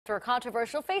After a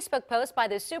controversial Facebook post by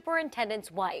the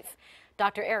superintendent's wife.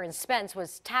 Dr. Erin Spence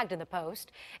was tagged in the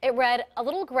post. It read, "A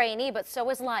little grainy, but so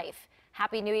is life.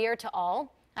 Happy New Year to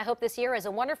all. I hope this year is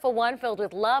a wonderful one filled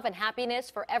with love and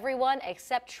happiness for everyone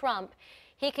except Trump.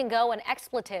 He can go an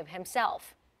expletive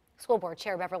himself." School Board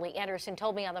Chair Beverly Anderson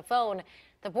told me on the phone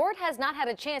the board has not had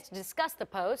a chance to discuss the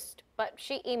post, but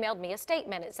she emailed me a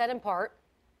statement. It said in part,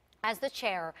 "As the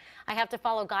chair, I have to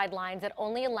follow guidelines that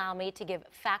only allow me to give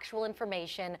factual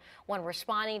information when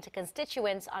responding to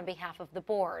constituents on behalf of the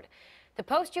board. The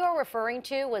post you are referring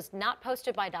to was not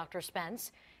posted by Dr.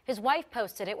 Spence. His wife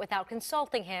posted it without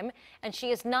consulting him, and she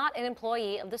is not an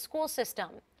employee of the school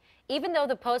system. Even though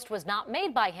the post was not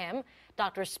made by him,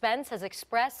 Dr. Spence has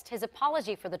expressed his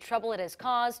apology for the trouble it has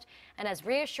caused and has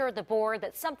reassured the board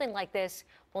that something like this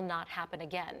will not happen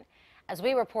again." As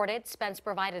we reported, Spence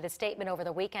provided a statement over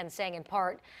the weekend saying in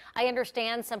part, "I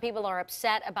understand some people are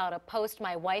upset about a post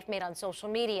my wife made on social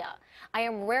media. I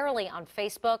am rarely on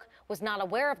Facebook, was not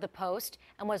aware of the post,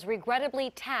 and was regrettably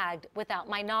tagged without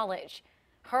my knowledge.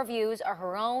 Her views are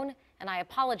her own, and I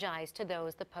apologize to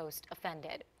those the post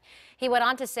offended." He went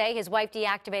on to say his wife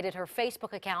deactivated her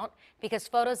Facebook account because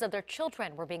photos of their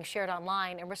children were being shared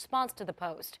online in response to the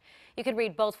post. You can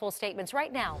read both full statements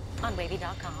right now on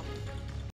WAVY.com.